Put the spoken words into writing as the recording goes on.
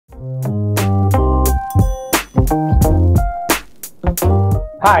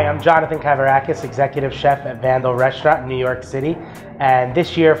Hi, I'm Jonathan Kavourakis, Executive Chef at Vandal Restaurant in New York City. And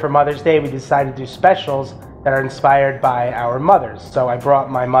this year for Mother's Day, we decided to do specials that are inspired by our mothers. So I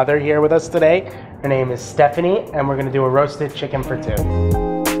brought my mother here with us today. Her name is Stephanie, and we're gonna do a roasted chicken for two.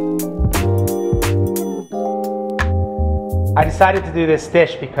 I decided to do this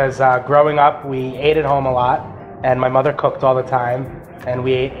dish because growing up, we ate at home a lot, and my mother cooked all the time, and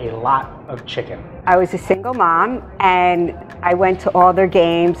we ate a lot of chicken. I was a single mom, and I went to all their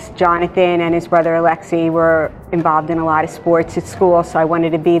games. Jonathan and his brother Alexi were involved in a lot of sports at school, so I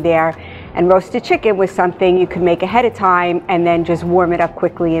wanted to be there. And roasted chicken was something you could make ahead of time and then just warm it up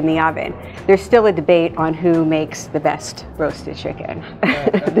quickly in the oven. There's still a debate on who makes the best roasted chicken.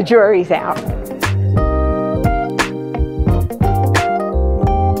 The jury's out.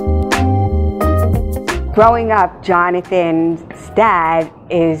 Growing up, Jonathan's dad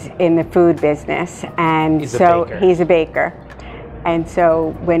is in the food business, and he's a baker. And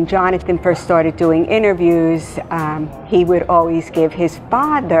so when Jonathan first started doing interviews, he would always give his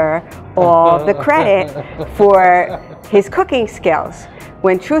father all the credit for his cooking skills,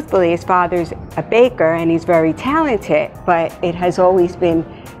 when truthfully his father's a baker and he's very talented, but it has always been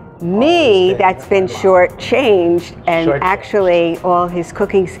me that's been shortchanged, and actually all his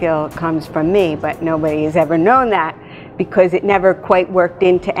cooking skill comes from me, but nobody has ever known that because it never quite worked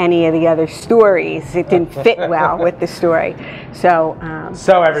into any of the other stories. It didn't fit well with the story. So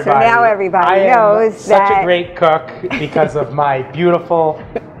now everybody knows that such a great cook because of my beautiful,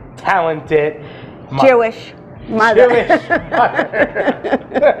 talented Jewish mother.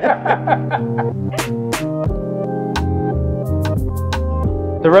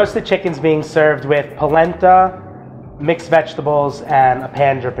 The roasted chicken's being served with polenta, mixed vegetables, and a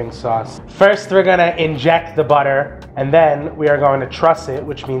pan dripping sauce. First, we're gonna inject the butter, and then we are going to truss it,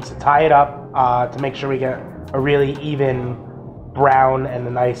 which means to tie it up to make sure we get a really even brown and a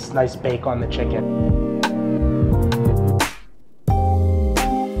nice bake on the chicken.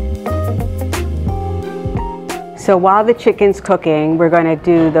 So while the chicken's cooking, we're going to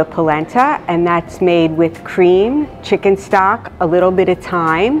do the polenta, and that's made with cream, chicken stock, a little bit of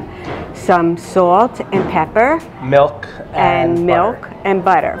thyme, some salt and pepper, milk and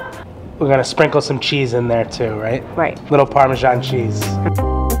butter. We're going to sprinkle some cheese in there too, right? Right. Little Parmesan cheese.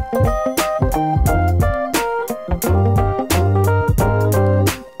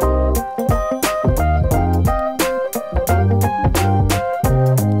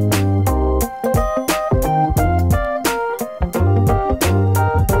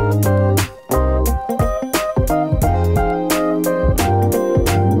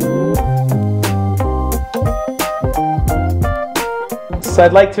 So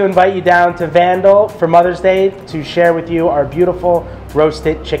I'd like to invite you down to Vandal for Mother's Day to share with you our beautiful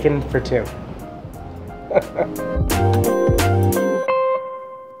roasted chicken for two.